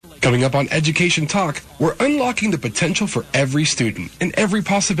Coming up on Education Talk, we're unlocking the potential for every student and every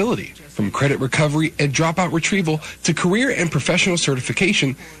possibility. From credit recovery and dropout retrieval to career and professional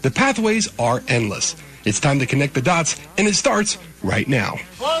certification, the pathways are endless. It's time to connect the dots, and it starts right now.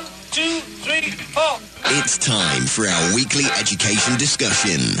 1, 2, 3, 4. It's time for our weekly education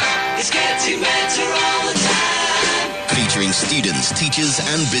discussion. It's getting better all the time. Featuring students, teachers,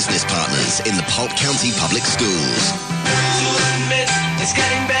 and business partners in the Polk County Public Schools. To admit it's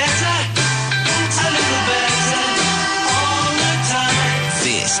getting better, a little better all the time.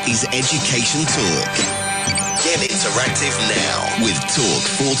 This is Education Talk. Get interactive now with Talk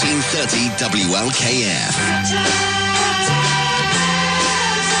 1430 WLKF.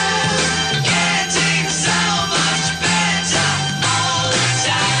 Getting so much better all the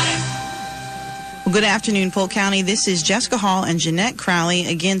time. Well, good afternoon, Polk County. This is Jessica Hall and Jeanette Crowley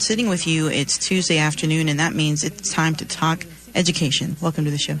again sitting with you. It's Tuesday afternoon, and that means it's time to talk education. Welcome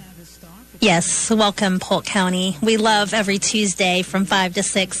to the show. Yes, welcome, Polk County. We love every Tuesday from 5 to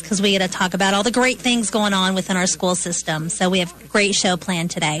 6 because we get to talk about all the great things going on within our school system. So we have a great show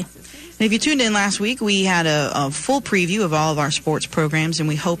planned today. And if you tuned in last week, we had a full preview of all of our sports programs, and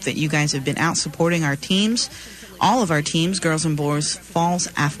we hope that you guys have been out supporting our teams, all of our teams, girls and boys, falls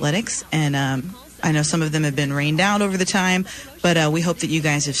athletics. And I know some of them have been rained out over the time, but we hope that you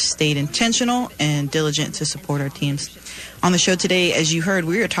guys have stayed intentional and diligent to support our teams. On the show today, as you heard,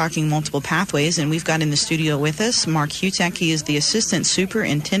 we are talking multiple pathways, and we've got in the studio with us Mark Hutek. He is the Assistant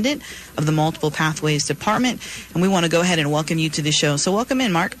Superintendent of the Multiple Pathways Department, and we want to go ahead and welcome you to the show. So welcome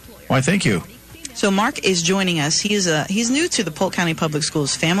in, Mark. Why, thank you. So Mark is joining us. He's new to the Polk County Public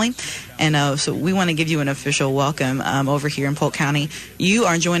Schools family, and so we want to give you an official welcome over here in Polk County. You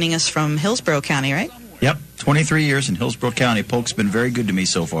are joining us from Hillsborough County, right? Yep, 23 years in Hillsborough County. Polk's been very good to me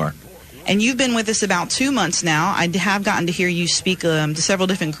so far. And you've been with us about 2 months now. I have gotten to hear you speak to several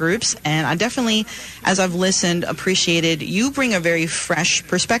different groups, and I definitely, as I've listened, appreciated you bring a very fresh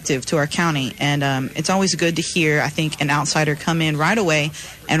perspective to our county. And it's always good to hear, I think, an outsider come in right away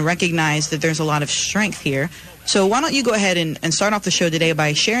and recognize that there's a lot of strength here. So why don't you go ahead and start off the show today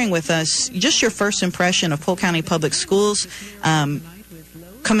by sharing with us just your first impression of Polk County Public Schools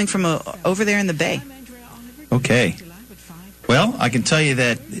coming from over there in the Bay. Okay. Well, I can tell you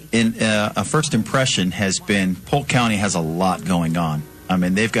that in a first impression has been Polk County has a lot going on. I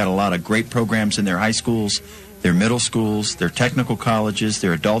mean, they've got a lot of great programs in their high schools, their middle schools, their technical colleges,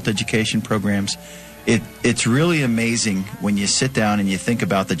 their adult education programs. It's really amazing when you sit down and you think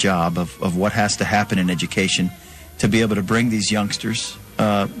about the job of what has to happen in education to be able to bring these youngsters,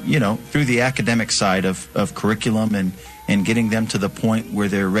 through the academic side of curriculum and getting them to the point where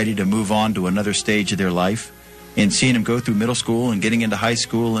they're ready to move on to another stage of their life. And seeing them go through middle school and getting into high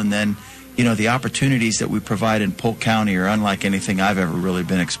school, and then, the opportunities that we provide in Polk County are unlike anything I've ever really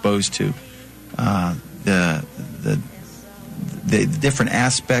been exposed to. The different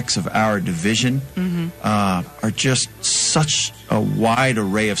aspects of our division are just such a wide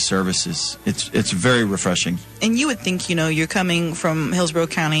array of services. It's very refreshing. And you would think, you're coming from Hillsborough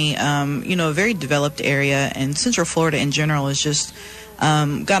County, a very developed area, and Central Florida in general is just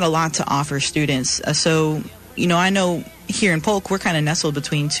got a lot to offer students. I know here in Polk, we're kind of nestled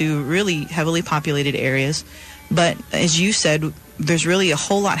between two really heavily populated areas. But as you said, there's really a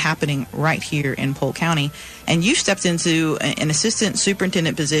whole lot happening right here in Polk County. And you stepped into an assistant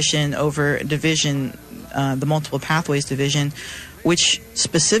superintendent position over division, the Multiple Pathways Division, which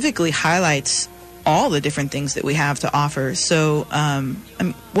specifically highlights all the different things that we have to offer. So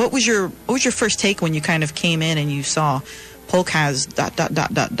what was your first take when you kind of came in and you saw Polk has ...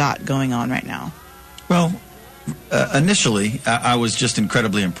 going on right now? Well, initially, I was just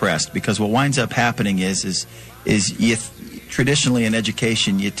incredibly impressed because what winds up happening is you traditionally in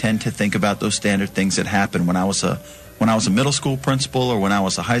education you tend to think about those standard things that happen. When I was a middle school principal or when I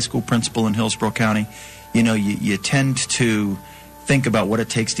was a high school principal in Hillsborough County, you tend to think about what it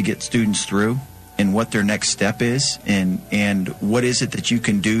takes to get students through and what their next step is and what is it that you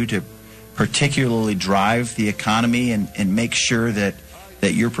can do to particularly drive the economy and make sure that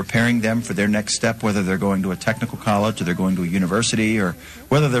you're preparing them for their next step, whether they're going to a technical college or they're going to a university or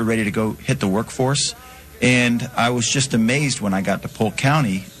whether they're ready to go hit the workforce. And I was just amazed when I got to Polk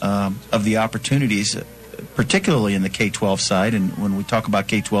County of the opportunities, particularly in the K-12 side. And when we talk about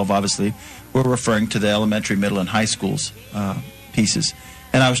K-12, obviously, we're referring to the elementary, middle, and high schools pieces.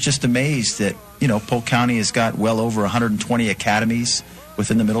 And I was just amazed that, Polk County has got well over 120 academies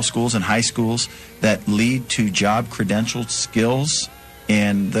within the middle schools and high schools that lead to job credentialed skills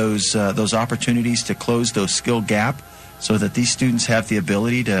and those opportunities to close those skill gap so that these students have the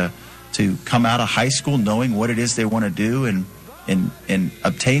ability to come out of high school knowing what it is they want to do and and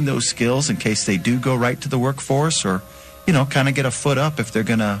obtain those skills in case they do go right to the workforce, or, kind of get a foot up if they're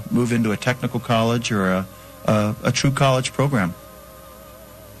going to move into a technical college or a true college program.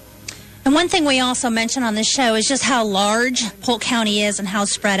 And one thing we also mention on this show is just how large Polk County is and how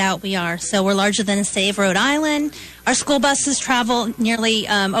spread out we are. So we're larger than the state of Rhode Island. Our school buses travel nearly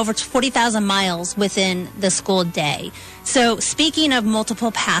over 40,000 miles within the school day. So speaking of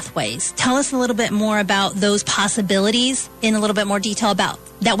multiple pathways, tell us a little bit more about those possibilities in a little bit more detail about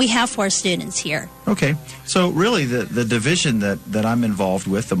that we have for our students here. Okay. So really the division that I'm involved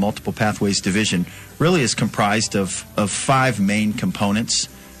with, the Multiple Pathways Division, really is comprised of 5 main components.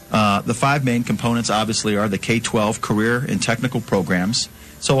 The 5 main components obviously are the K-12 career and technical programs.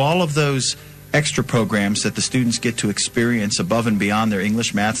 So all of those extra programs that the students get to experience above and beyond their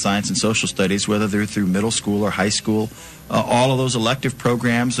English, math, science, and social studies, whether they're through middle school or high school, all of those elective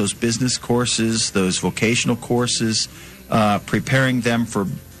programs, those business courses, those vocational courses, preparing them for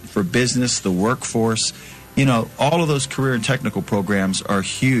business, the workforce, all of those career and technical programs are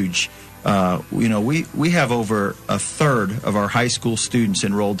huge. We have over a third of our high school students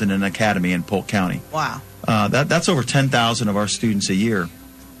enrolled in an academy in Polk County. Wow. That's over 10,000 of our students a year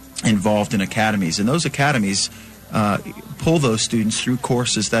involved in academies. And those academies pull those students through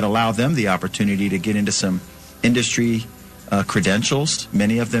courses that allow them the opportunity to get into some industry credentials.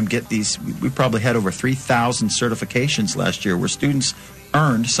 Many of them get these. We probably had over 3,000 certifications last year where students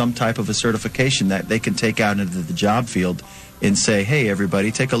earned some type of a certification that they can take out into the job field and say, hey,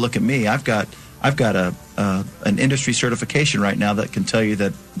 everybody, take a look at me. I've got an industry certification right now that can tell you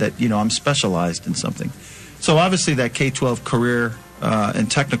that I'm specialized in something. So obviously that K-12 career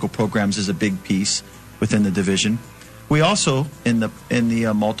and technical programs is a big piece within the division. We also, in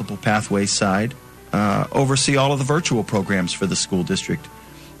the multiple pathways side, oversee all of the virtual programs for the school district.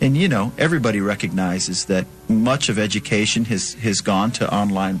 And everybody recognizes that much of education has gone to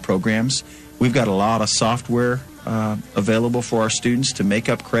online programs. We've got a lot of software available for our students to make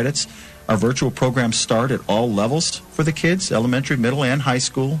up credits. Our virtual programs start at all levels for the kids, elementary, middle, and high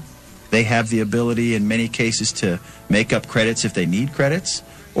school. They have the ability in many cases to make up credits if they need credits.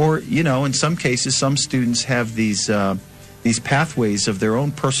 Or, in some cases, some students have these pathways of their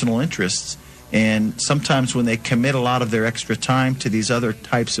own personal interests. And sometimes when they commit a lot of their extra time to these other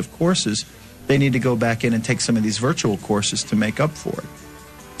types of courses, they need to go back in and take some of these virtual courses to make up for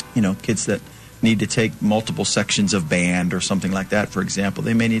it. Kids that need to take multiple sections of band or something like that, for example,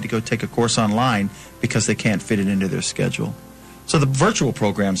 they may need to go take a course online because they can't fit it into their schedule. So the virtual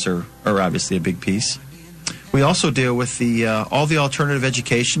programs are obviously a big piece. We also deal with all the alternative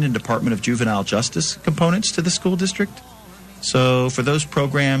education and Department of Juvenile Justice components to the school district. So for those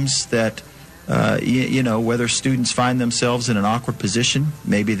programs that, whether students find themselves in an awkward position,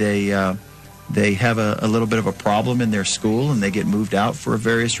 maybe they have a little bit of a problem in their school and they get moved out for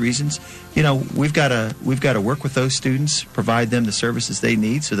various reasons. We've got to work with those students, provide them the services they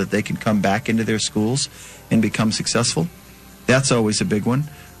need so that they can come back into their schools and become successful. That's always a big one.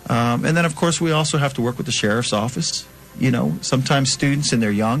 And then, of course, we also have to work with the sheriff's office. Sometimes students, and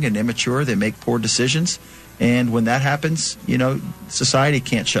they're young and immature, they make poor decisions. And when that happens, society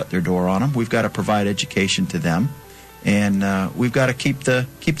can't shut their door on them. We've got to provide education to them. And we've got to keep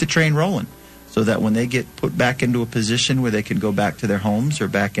the train rolling so that when they get put back into a position where they can go back to their homes or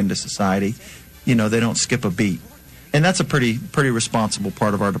back into society, they don't skip a beat. And that's a pretty responsible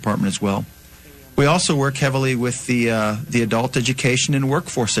part of our department as well. We also work heavily with the adult education and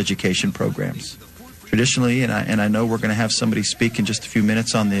workforce education programs. Traditionally, and I know we're going to have somebody speak in just a few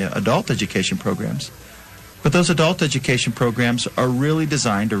minutes on the adult education programs. But those adult education programs are really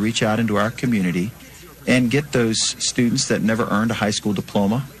designed to reach out into our community and get those students that never earned a high school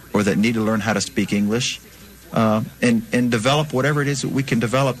diploma or that need to learn how to speak English and develop whatever it is that we can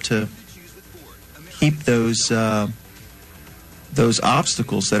develop to keep those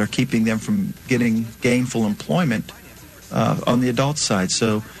obstacles that are keeping them from getting gainful employment on the adult side.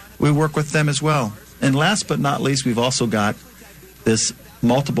 So we work with them as well. And last but not least, we've also got this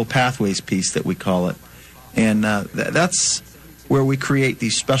multiple pathways piece that we call it. And that's where we create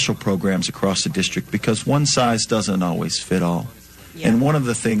these special programs across the district because one size doesn't always fit all. Yeah. And one of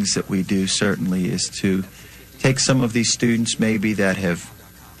the things that we do certainly is to take some of these students maybe that have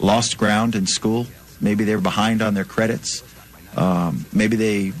lost ground in school. Maybe they're behind on their credits. Maybe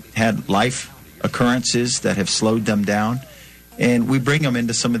they had life occurrences that have slowed them down. And we bring them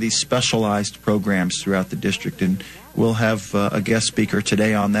into some of these specialized programs throughout the district. And we'll have a guest speaker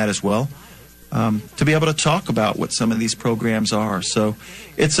today on that as well to be able to talk about what some of these programs are. So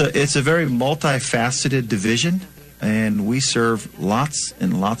it's a very multifaceted division. And we serve lots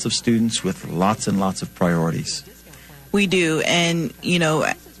and lots of students with lots and lots of priorities. We do, and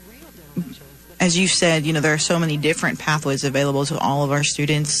as you said, there are so many different pathways available to all of our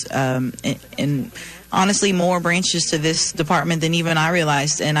students, and honestly, more branches to this department than even I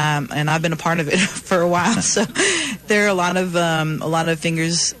realized, and I've been a part of it for a while. So there are a lot of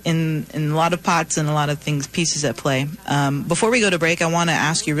fingers in a lot of pots and a lot of pieces at play. Before we go to break, I want to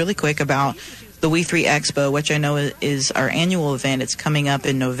ask you really quick about the We3 Expo, which I know is our annual event. It's coming up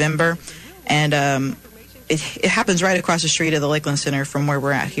in November, and it happens right across the street of the Lakeland Center from where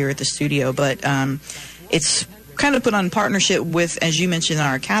we're at here at the studio. But it's kind of put on partnership with, as you mentioned,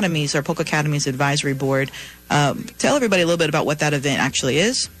 our academies, our Polk Academies Advisory Board. Tell everybody a little bit about what that event actually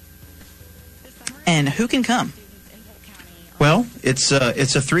is and who can come. Well, it's a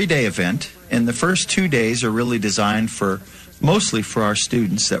 3-day event, and the first 2 days are really designed mostly for our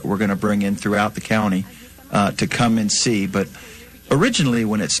students that we're going to bring in throughout the county to come and see. But originally,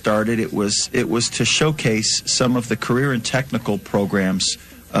 when it started, it was to showcase some of the career and technical programs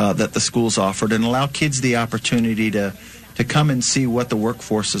that the schools offered and allow kids the opportunity to come and see what the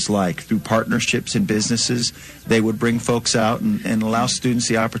workforce is like. Through partnerships and businesses, they would bring folks out and allow students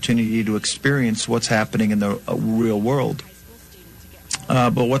the opportunity to experience what's happening in the real world.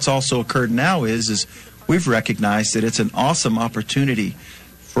 But what's also occurred now is we've recognized that it's an awesome opportunity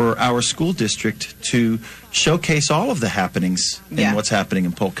for our school district to showcase all of the happenings in what's happening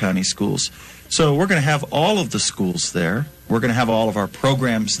in Polk County schools. So we're going to have all of the schools there. We're going to have all of our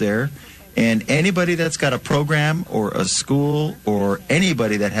programs there. And anybody that's got a program or a school or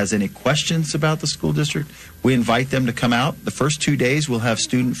anybody that has any questions about the school district, we invite them to come out. The first 2 days we'll have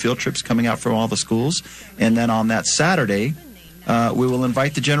student field trips coming out from all the schools. And then on that Saturday, we will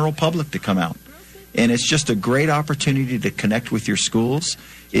invite the general public to come out. And it's just a great opportunity to connect with your schools.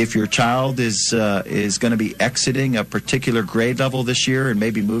 If your child is going to be exiting a particular grade level this year and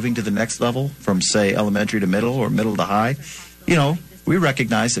maybe moving to the next level from, say, elementary to middle or middle to high, we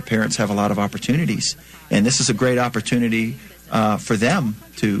recognize that parents have a lot of opportunities. And this is a great opportunity for them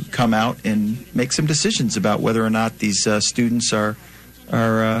to come out and make some decisions about whether or not these students are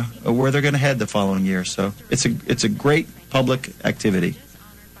where they're going to head the following year. So it's a great public activity.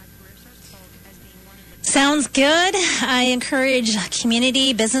 Sounds good. I encourage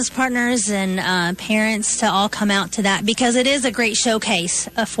community, business partners, and parents to all come out to that because it is a great showcase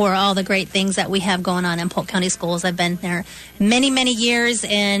for all the great things that we have going on in Polk County schools. I've been there many, many years,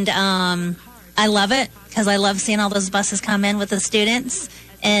 and I love it because I love seeing all those buses come in with the students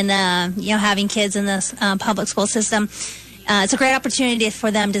and, having kids in this public school system. It's a great opportunity for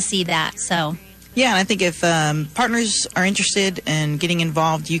them to see that, so... Yeah, and I think if partners are interested in getting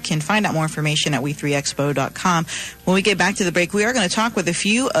involved, you can find out more information at we3expo.com. When we get back to the break, we are going to talk with a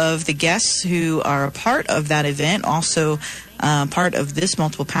few of the guests who are a part of that event, also part of this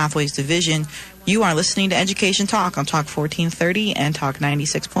Multiple Pathways division. You are listening to Education Talk on Talk 1430 and Talk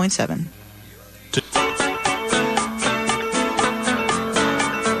 96.7.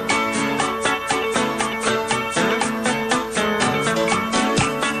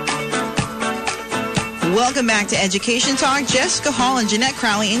 Welcome back to Education Talk. Jessica Hall and Jeanette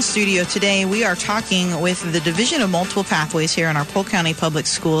Crowley in studio today. We are talking with the Division of Multiple Pathways here in our Polk County Public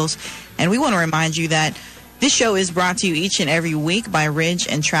Schools. And we want to remind you that this show is brought to you each and every week by Ridge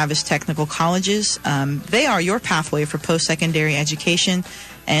and Travis Technical Colleges. They are your pathway for post-secondary education,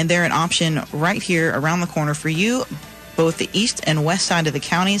 and they're an option right here around the corner for you, both the east and west side of the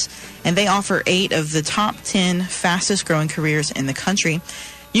counties. And they offer 8 of the top 10 fastest growing careers in the country.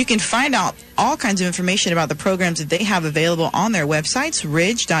 You can find out all kinds of information about the programs that they have available on their websites,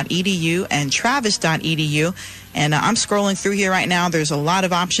 ridge.edu and travis.edu. And I'm scrolling through here right now. There's a lot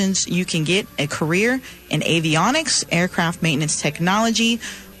of options. You can get a career in avionics, aircraft maintenance technology,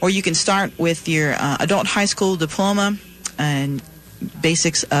 or you can start with your adult high school diploma and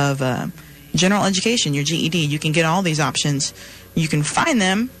basics of general education, your GED. You can get all these options. You can find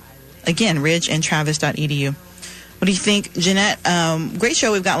them, again, ridge and travis.edu. What do you think, Jeanette? Great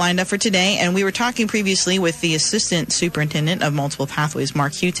show we've got lined up for today. And we were talking previously with the Assistant Superintendent of Multiple Pathways,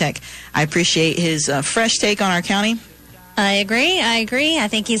 Mark Hutek. I appreciate his fresh take on our county. I agree. I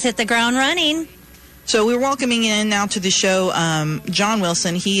think he's hit the ground running. So we're welcoming in now to the show John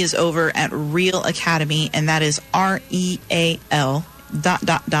Wilson. He is over at Real Academy, and that is REAL ...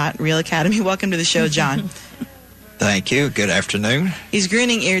 Real Academy. Welcome to the show, John. Thank you. Good afternoon. He's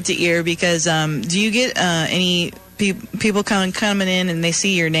grinning ear to ear because do you get any people coming in and they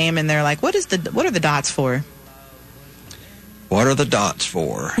see your name and they're like, what are the dots for? What are the dots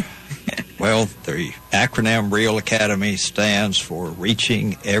for? Well, the acronym Real Academy stands for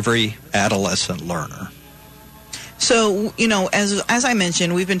Reaching Every Adolescent Learner. So, as I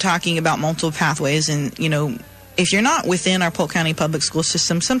mentioned, we've been talking about multiple pathways, and, if you're not within our Polk County public school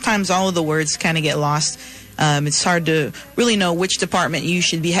system, sometimes all of the words kind of get lost. It's hard to really know which department you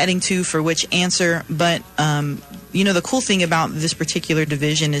should be heading to for which answer. But, the cool thing about this particular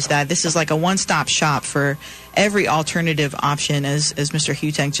division is that this is like a one-stop shop for every alternative option, as Mr.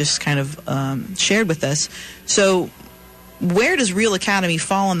 Hutek just kind of shared with us. So where does Real Academy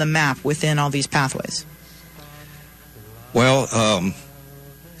fall on the map within all these pathways? Well,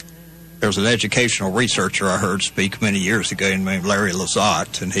 there's an educational researcher I heard speak many years ago named Larry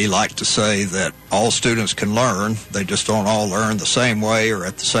Lazat, and he liked to say that all students can learn. They just don't all learn the same way or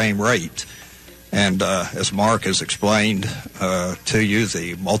at the same rate. And as Mark has explained to you,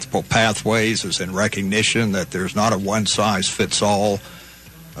 the multiple pathways is in recognition that there's not a one-size-fits-all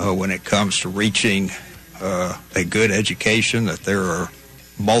when it comes to reaching a good education, that there are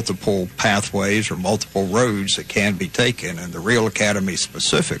multiple pathways or multiple roads that can be taken. And the Real Academy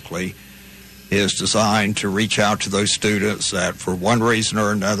specifically is designed to reach out to those students that for one reason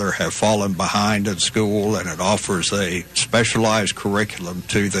or another have fallen behind in school, and it offers a specialized curriculum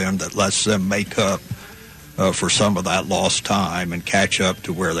to them that lets them make up for some of that lost time and catch up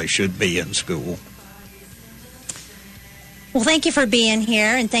to where they should be in school. Well, thank you for being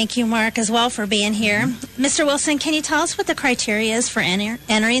here, and thank you, Mark, as well, for being here. Mr. Wilson, can you tell us what the criteria is for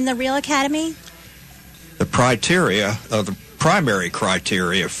entering the Real Academy? The primary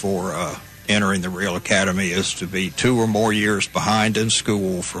criteria for entering the Real Academy is to be 2 or more years behind in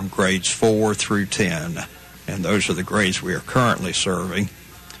school from grades 4 through 10, and those are the grades we are currently serving.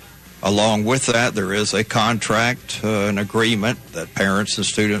 Along with that, there is a contract, an agreement that parents and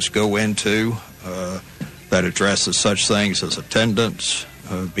students go into that addresses such things as attendance,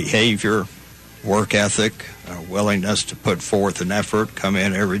 behavior, work ethic, willingness to put forth an effort, come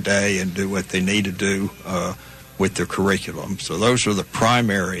in every day and do what they need to do with their curriculum. So those are the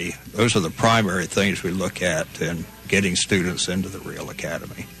primary things we look at in getting students into the Real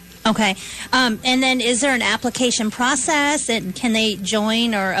Academy. Okay. And then is there an application process? And can they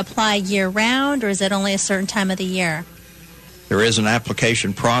join or apply year-round, or is it only a certain time of the year? There is an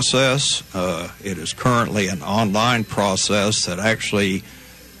application process. It is currently an online process that actually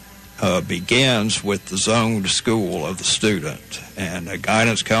begins with the zoned school of the student, and a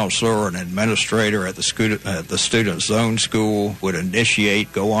guidance counselor or an administrator at the student zone school would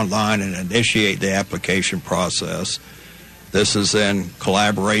go online and initiate the application process. This is in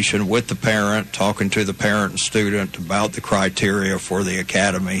collaboration with the parent, talking to the parent and student about the criteria for the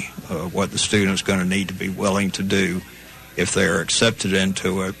academy, what the student's going to need to be willing to do if they are accepted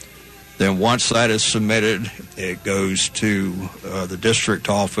into it. Then once that is submitted, it goes to the district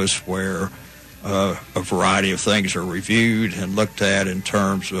office where a variety of things are reviewed and looked at in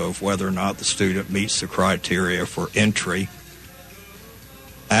terms of whether or not the student meets the criteria for entry.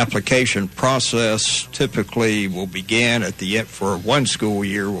 Application process typically will begin at the end, for one school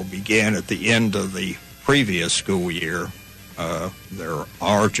year, will begin at the end of the previous school year. There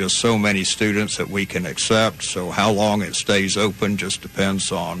are just so many students that we can accept, so how long it stays open just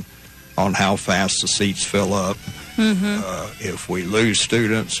depends on how fast the seats fill up. Mm-hmm. If we lose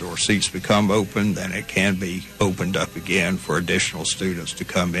students or seats become open, then it can be opened up again for additional students to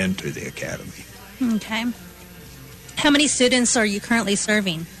come into the academy. Okay. How many students are you currently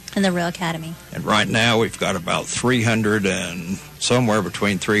serving in the Real Academy? And right now we've got about 300 and somewhere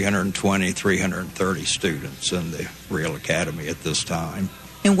between 320, 330 students in the Real Academy at this time.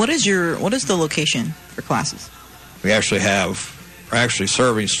 And what is the location for classes? We're actually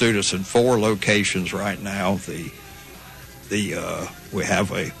serving students in 4 locations right now. We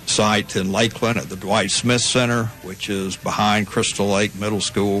have a site in Lakeland at the Dwight Smith Center, which is behind Crystal Lake Middle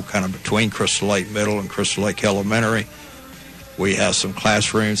School, kind of between Crystal Lake Middle and Crystal Lake Elementary. We have some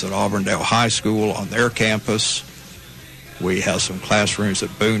classrooms at Auburndale High School on their campus. We have some classrooms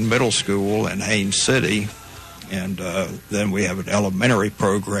at Boone Middle School in Haines City. And then we have an elementary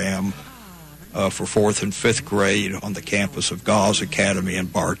program for 4th and 5th grade on the campus of Gauze Academy in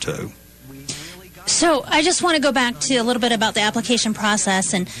Bartow. So I just want to go back to a little bit about the application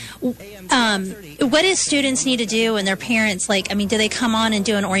process and what do students need to do and their parents, do they come on and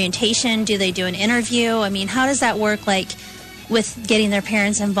do an orientation? Do they do an interview? I mean, how does that work, with getting their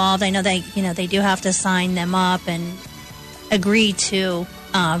parents involved? I know they do have to sign them up and agree to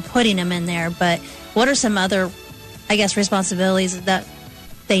putting them in there, but what are some other, responsibilities that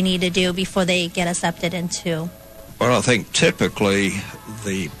they need to do before they get accepted into? Well, I think typically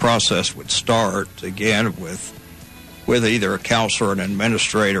the process would start, again, with either a counselor or an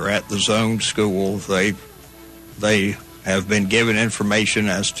administrator at the zone school. They have been given information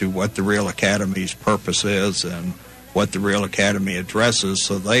as to what the Real Academy's purpose is and what the Real Academy addresses,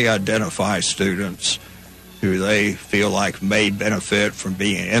 so they identify students who they feel like may benefit from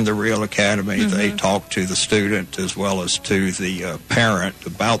being in the Real Academy. They talk to the student as well as to the parent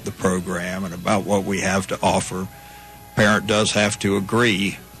about the program and about what we have to offer. Parent does have to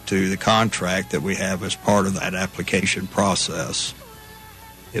agree to the contract that we have as part of that application process.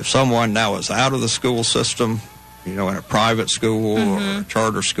 If someone now is out of the school system, in a private school or a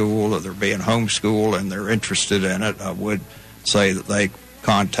charter school, or they're being homeschooled and they're interested in it, I would say that they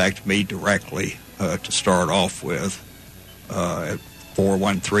contact me directly to start off with. At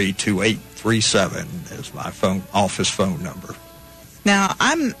 413-2837 is my office phone number. Now,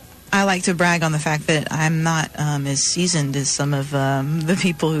 I like to brag on the fact that I'm not as seasoned as some of the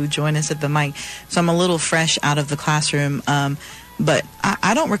people who join us at the mic, so I'm a little fresh out of the classroom. But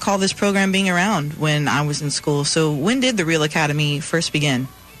I don't recall this program being around when I was in school. So when did the Real Academy first begin?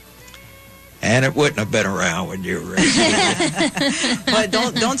 And it wouldn't have been around when you were raised. But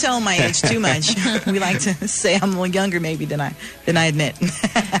don't tell my age too much. We like to say I'm a little younger maybe than I admit.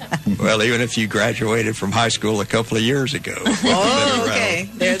 Well, even if you graduated from high school a couple of years ago. Oh, okay.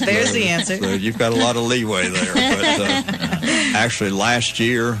 There's the answer. So you've got a lot of leeway there. But actually, last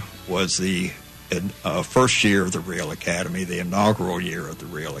year was the first year of the Real Academy, the inaugural year of the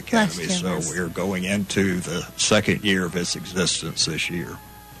Real Academy. So we're going into the second year of its existence this year.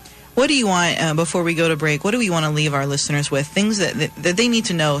 What do you want, before we go to break, what do we want to leave our listeners with? Things that they need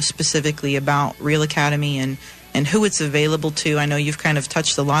to know specifically about Real Academy and who it's available to. I know you've kind of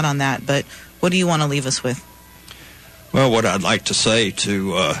touched a lot on that, but what do you want to leave us with? Well, what I'd like to say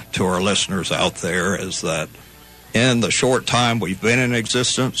to our listeners out there is that in the short time we've been in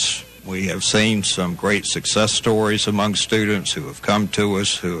existence, we have seen some great success stories among students who have come to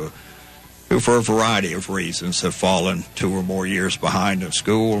us who for a variety of reasons have fallen 2 or more years behind in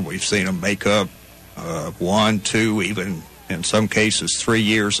school. We've seen them make up 1, 2, even in some cases 3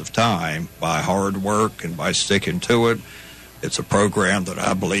 years of time by hard work and by sticking to it. It's a program that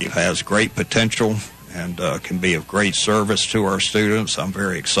I believe has great potential and can be of great service to our students. I'm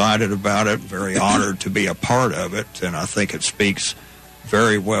very excited about it, very honored to be a part of it, and I think it speaks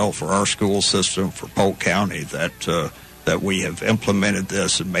very well for our school system, for Polk County, that we have implemented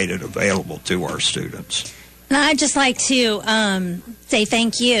this and made it available to our students. And I'd just like to say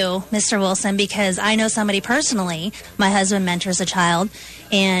thank you, Mr. Wilson, because I know somebody personally. My husband mentors a child,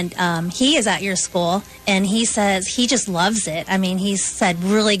 and he is at your school, and he says he just loves it. I mean, he's said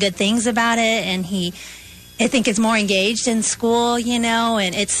really good things about it, and I think it's more engaged in school,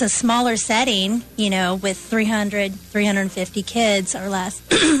 and it's a smaller setting, with 350 kids or less.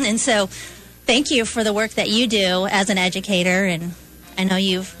 And so thank you for the work that you do as an educator, and I know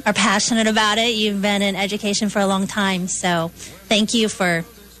you are passionate about it. You've been in education for a long time, so thank you for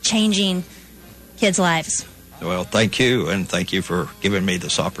changing kids' lives. Well, thank you, and thank you for giving me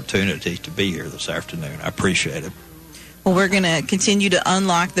this opportunity to be here this afternoon. I appreciate it. Well, we're going to continue to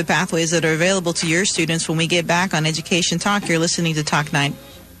unlock the pathways that are available to your students when we get back on Education Talk. You're listening to Talk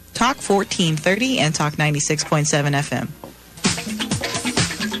 1430 and Talk 96.7 FM.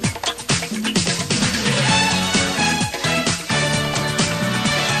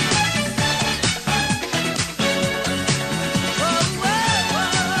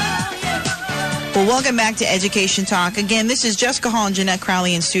 Well, welcome back to Education Talk. Again, this is Jessica Hall and Jeanette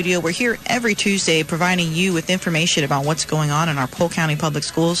Crowley in studio. We're here every Tuesday providing you with information about what's going on in our Polk County Public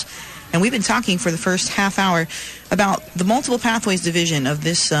Schools. And we've been talking for the first half hour about the Multiple Pathways Division of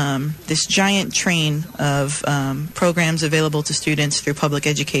this giant train of programs available to students through public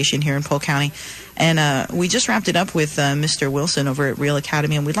education here in Polk County. And we just wrapped it up with Mr. Wilson over at Real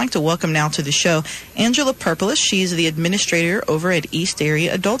Academy. And we'd like to welcome now to the show Angela Purpolis. She's the administrator over at East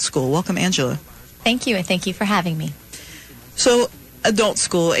Area Adult School. Welcome, Angela. Thank you, and thank you for having me. So, adult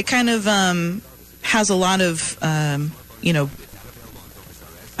school, it kind of has a lot of, I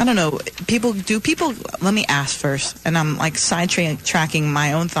don't know, let me ask first, and I'm like sidetracking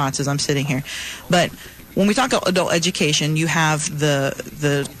my own thoughts as I'm sitting here, but when we talk about adult education, you have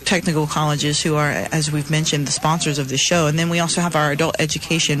the technical colleges who are, as we've mentioned, the sponsors of the show, and then we also have our adult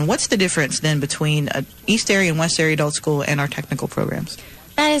education. What's the difference then between East Area and West Area Adult School and our technical programs?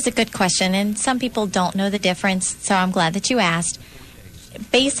 That is a good question, and some people don't know the difference, so I'm glad that you asked.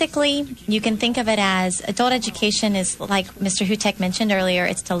 Basically, you can think of it as adult education is like Mr. Hutek mentioned earlier.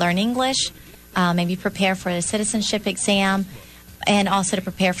 It's to learn English, maybe prepare for the citizenship exam, and also to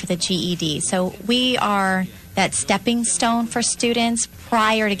prepare for the GED. So we are that stepping stone for students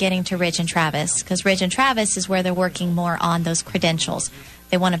prior to getting to Ridge and Travis, because Ridge and Travis is where they're working more on those credentials.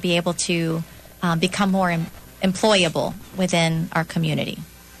 They want to be able to become more employable within our community.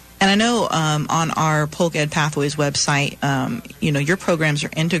 And I know on our Polk Ed Pathways website, your programs are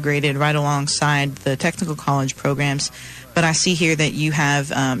integrated right alongside the technical college programs. But I see here that you have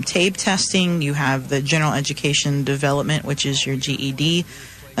TABE testing, you have the General Education Development, which is your GED,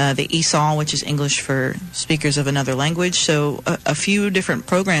 the ESOL, which is English for Speakers of Another Language. So a few different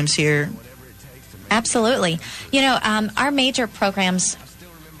programs here. Absolutely. Our major programs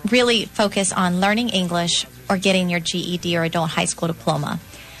really focus on learning English or getting your GED or adult high school diploma.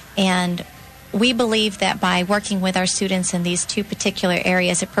 And we believe that by working with our students in these two particular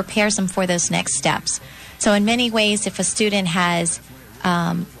areas, it prepares them for those next steps. So in many ways, if a student has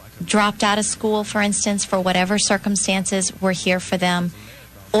dropped out of school, for instance, for whatever circumstances, we're here for them.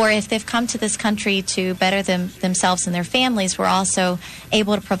 Or if they've come to this country to better themselves and their families, we're also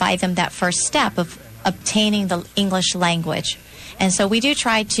able to provide them that first step of obtaining the English language. And so we do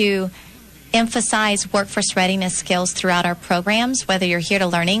try to emphasize workforce readiness skills throughout our programs, whether you're here to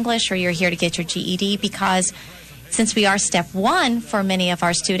learn English or you're here to get your GED, because since we are step one for many of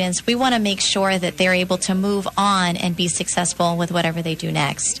our students, we want to make sure that they're able to move on and be successful with whatever they do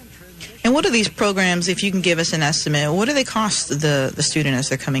next. And what are these programs, if you can give us an estimate, what do they cost the student as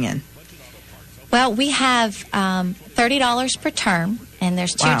they're coming in? Well, we have $30 per term, and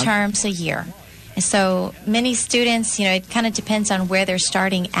there's two terms a year. And so many students, it kind of depends on where they're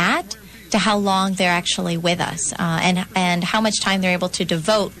starting at to how long they're actually with us and how much time they're able to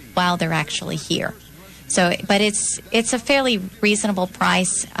devote while they're actually here. So, but it's a fairly reasonable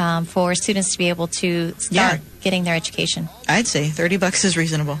price for students to be able to start getting their education. I'd say $30 is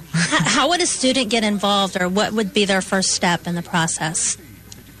reasonable. How would a student get involved, or what would be their first step in the process?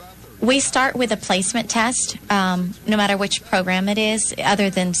 We start with a placement test, no matter which program it is, other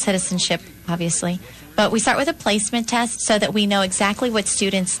than citizenship, obviously. But we start with a placement test so that we know exactly what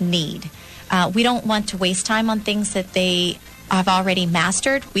students need. We don't want to waste time on things that they have already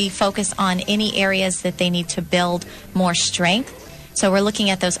mastered. We focus on any areas that they need to build more strength. So we're looking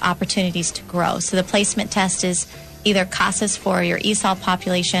at those opportunities to grow. So the placement test is either CASAS for your ESOL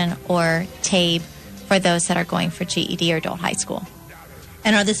population or TABE for those that are going for GED or adult high school.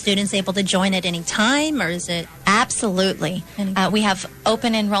 And are the students able to join at any time, or is it? Absolutely. We have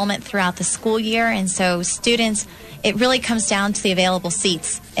open enrollment throughout the school year, and so students, it really comes down to the available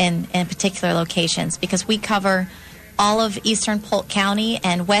seats in particular locations, because we cover all of eastern Polk County,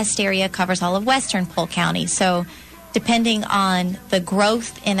 and West area covers all of western Polk County. So depending on the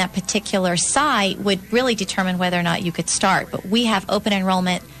growth in that particular site would really determine whether or not you could start. But we have open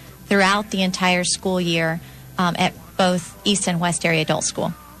enrollment throughout the entire school year at both East and West area adult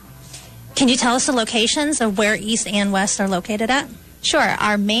school. Can you tell us the locations of where East and West are located at? Sure.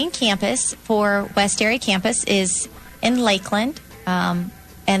 Our main campus for West area campus is in Lakeland, and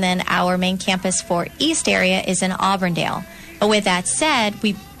then our main campus for East area is in Auburndale. But with that said,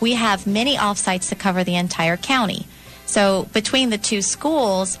 we have many off-sites to cover the entire county. So between the two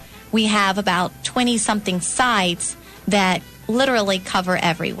schools, we have about 20-something sites that literally cover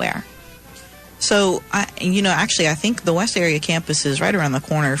everywhere. So, actually, I think the West area campus is right around the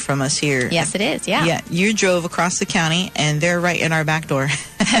corner from us here. Yes, it is, yeah. Yeah, you drove across the county, and they're right in our back door.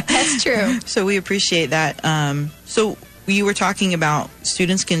 That's true. So we appreciate that. So you were talking about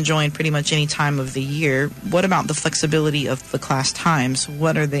students can join pretty much any time of the year. What about the flexibility of the class times?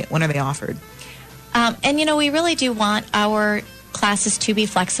 When are they offered? We really do want our classes to be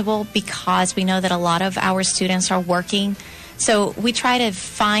flexible because we know that a lot of our students are working. So we try to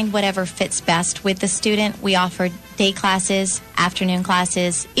find whatever fits best with the student. We offer day classes, afternoon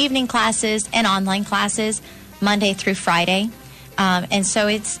classes, evening classes, and online classes Monday through Friday. And so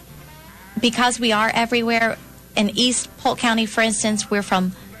it's because we are everywhere. In East Polk County, for instance, we're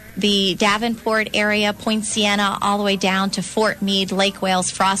from the Davenport area, Point Siena, all the way down to Fort Meade, Lake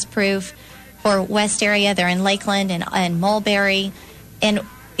Wales, Frostproof. For West area, they're in Lakeland and Mulberry. And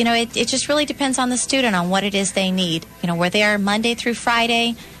it just really depends on the student on what it is they need. We're there Monday through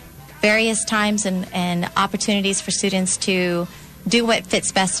Friday, various times and opportunities for students to do what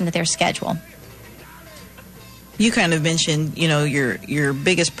fits best into their schedule. You kind of mentioned, your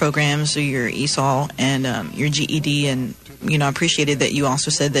biggest programs are your ESOL and your GED, and, I appreciated that you also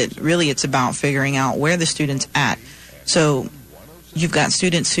said that really it's about figuring out where the student's at. So you've got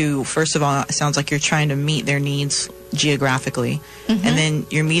students who, first of all, it sounds like you're trying to meet their needs geographically, and then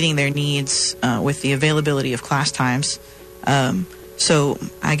you're meeting their needs with the availability of class times. So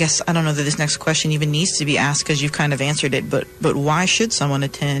I guess I don't know that this next question even needs to be asked because you've kind of answered it, but why should someone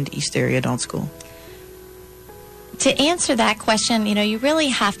attend East Area Adult School? To answer that question, you really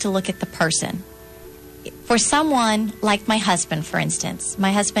have to look at the person. For someone like my husband, for instance,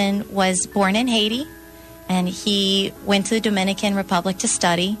 my husband was born in Haiti, and he went to the Dominican Republic to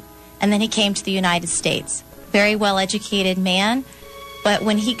study. and then he came to the United States. Very well-educated man, but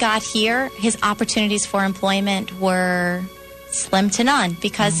when he got here, his opportunities for employment were slim to none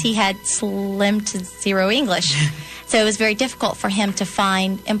because he had slim to zero English. So it was very difficult for him to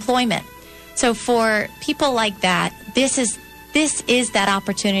find employment. So for people like that, this is that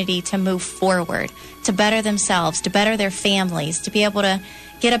opportunity to move forward, to better themselves, to better their families, to be able to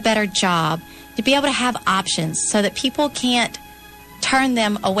get a better job, to be able to have options so that people can't turn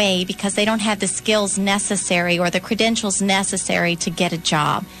them away because they don't have the skills necessary or the credentials necessary to get a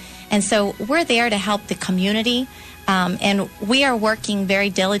job. And so we're there to help the community, and we are working very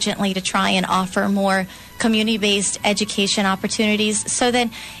diligently to try and offer more community-based education opportunities so that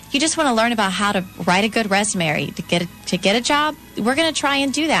if you just want to learn about how to write a good resume to get a job, we're going to try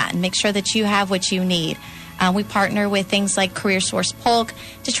and do that and make sure that you have what you need. We partner with things like CareerSource Polk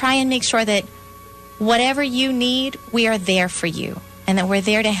to try and make sure that whatever you need, we are there for you and that we're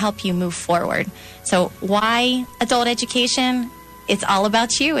there to help you move forward. So why adult education? It's all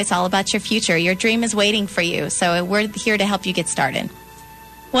about you. It's all about your future. Your dream is waiting for you. So we're here to help you get started.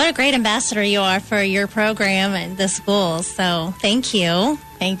 What a great ambassador you are for your program and the schools. So thank you.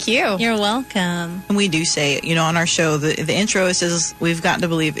 Thank you. You're welcome. And we do say, on our show, the intro says we've got to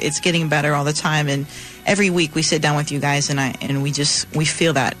believe it's getting better all the time. And every week we sit down with you guys and we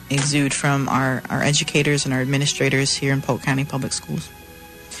feel that exude from our educators and our administrators here in Polk County Public Schools.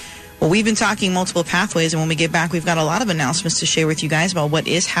 Well, we've been talking multiple pathways, and when we get back, we've got a lot of announcements to share with you guys about what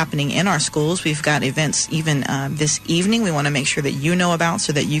is happening in our schools. We've got events even this evening we want to make sure that you know about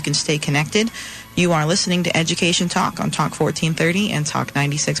so that you can stay connected. You are listening to Education Talk on Talk 1430 and Talk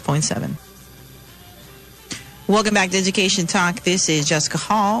 96.7. Welcome back to Education Talk. This is Jessica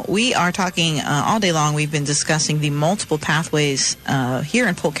Hall. We are talking all day long. We've been discussing the multiple pathways here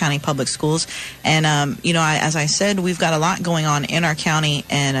in Polk County Public Schools. And, as I said, we've got a lot going on in our county.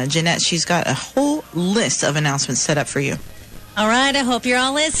 And Jeanette, she's got a whole list of announcements set up for you. All right, I hope you're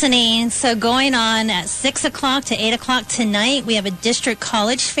all listening. So going on at 6 o'clock to 8 o'clock tonight, we have a district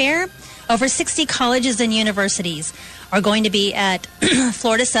college fair. Over 60 colleges and universities are going to be at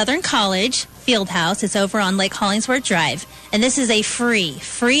Florida Southern College Fieldhouse. It's over on Lake Hollingsworth Drive. And this is a free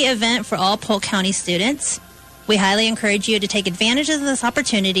event for all Polk County students. We highly encourage you to take advantage of this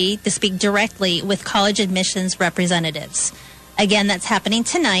opportunity to speak directly with college admissions representatives. Again, that's happening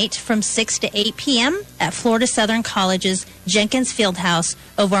tonight from 6 to 8 p.m. at Florida Southern College's Jenkins Fieldhouse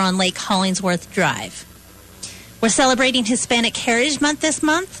over on Lake Hollingsworth Drive. We're celebrating Hispanic Heritage Month this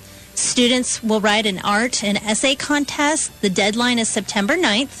month. Students will write an art and essay contest. The deadline is September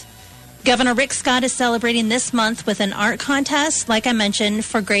 9th. Governor Rick Scott is celebrating this month with an art contest, like I mentioned,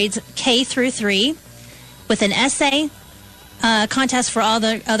 for grades K through 3, with an essay contest for all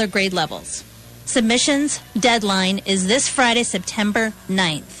the other grade levels. Submissions deadline is this Friday, September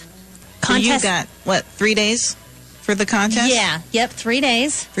 9th. So you got, 3 days for the contest? Yeah. Yep, 3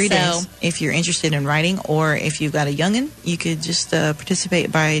 days. 3 days. If you're interested in writing, or if you've got a youngin', you could just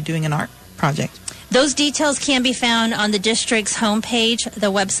participate by doing an art project. Those details can be found on the district's homepage.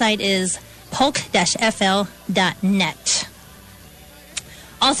 The website is polk-fl.net.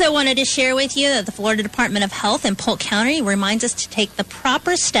 Also wanted to share with you that the Florida Department of Health in Polk County reminds us to take the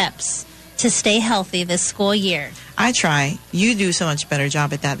proper steps to stay healthy this school year. I try. You do so much better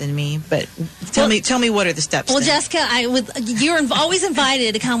job at that than me. But tell me what are the steps? Well, then? Jessica, you're always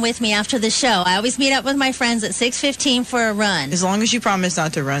invited to come with me after the show. I always meet up with my friends at 6:15 for a run. As long as you promise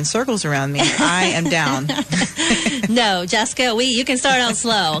not to run circles around me, I am down. No, Jessica, you can start out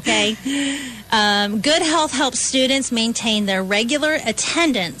slow, okay? Good health helps students maintain their regular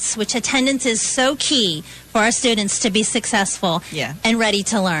attendance, which attendance is so key for our students to be successful and ready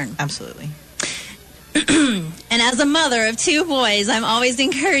to learn. Absolutely. And as a mother of 2 boys, I'm always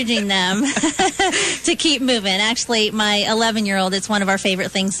encouraging them to keep moving. Actually, my 11-year-old, it's one of our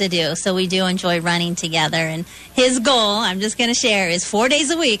favorite things to do. So we do enjoy running together. And his goal, I'm just going to share, is 4 days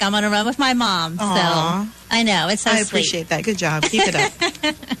a week I'm going to run with my mom. Aww. So I know, it's so I sweet. appreciate that. Good job. Keep it up.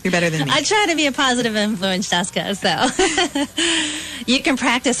 You're better than me. I try to be a positive influence, Jessica. So you can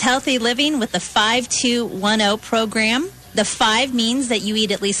practice healthy living with the 5-2-1-0 program. The 5 means that you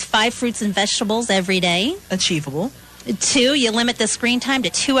eat at least 5 fruits and vegetables every day. Achievable. 2, you limit the screen time to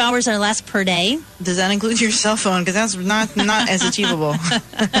 2 hours or less per day. Does that include your cell phone? Because that's not as achievable.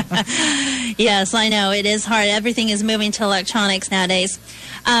 Yes, I know. It is hard. Everything is moving to electronics nowadays.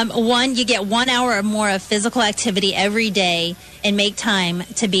 1, you get 1 hour or more of physical activity every day and make time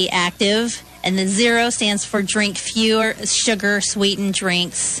to be active. And the 0 stands for drink fewer sugar-sweetened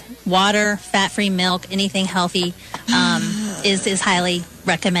drinks. Water, fat-free milk, anything healthy is highly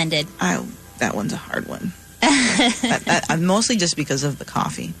recommended. That one's a hard one. Mostly just because of the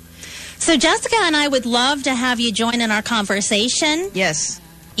coffee. So Jessica and I would love to have you join in our conversation. Yes.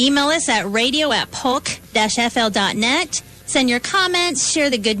 Email us at radio@polk-fl.net. Send your comments,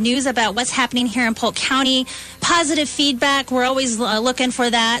 share the good news about what's happening here in Polk County. Positive feedback, we're always looking for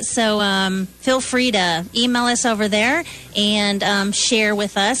that. So feel free to email us over there and share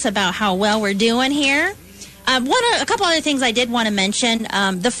with us about how well we're doing here. A couple other things I did want to mention.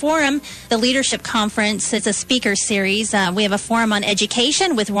 The forum, the Leadership Conference, it's a speaker series. We have a forum on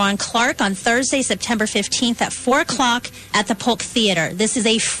education with Ron Clark on Thursday, September 15th at 4 o'clock at the Polk Theater. This is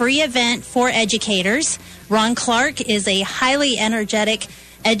a free event for educators. Ron Clark is a highly energetic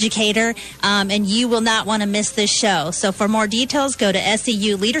educator, and you will not want to miss this show. So for more details, go to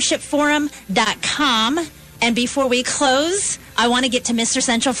SEUleadershipforum.com. And before we close, I want to get to Mr.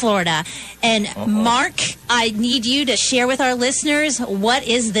 Central Florida. And Mark, I need you to share with our listeners, what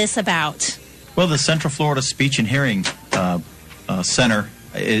is this about? Well, the Central Florida Speech and Hearing Center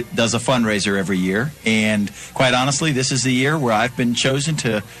it does a fundraiser every year. And quite honestly, this is the year where I've been chosen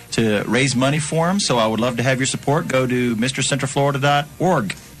to raise money for them. So I would love to have your support. Go to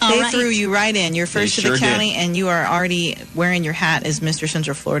MrCentralFlorida.org. They threw you right in. You're first to the county, and you are already wearing your hat as Mr.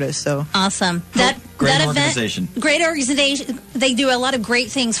 Central Florida. So awesome! Great organization. Great organization. They do a lot of great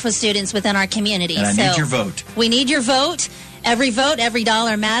things for students within our community. And I need your vote. We need your vote. Every vote, every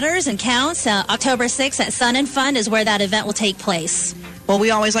dollar matters and counts. October 6th at Sun and Fun is where that event will take place. Well,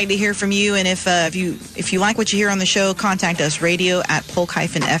 we always like to hear from you, and if you like what you hear on the show, contact us,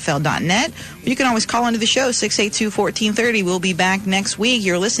 radio@polk-fl.net. You can always call into the show, 682-1430. We'll be back next week.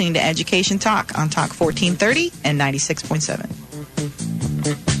 You're listening to Education Talk on Talk 1430 and 96.7.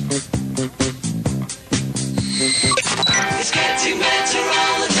 It's getting better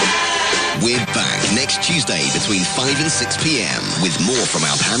all the time. We're back next Tuesday between 5 and 6 p.m. with more from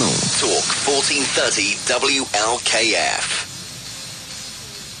our panel. Talk 1430 WLKF.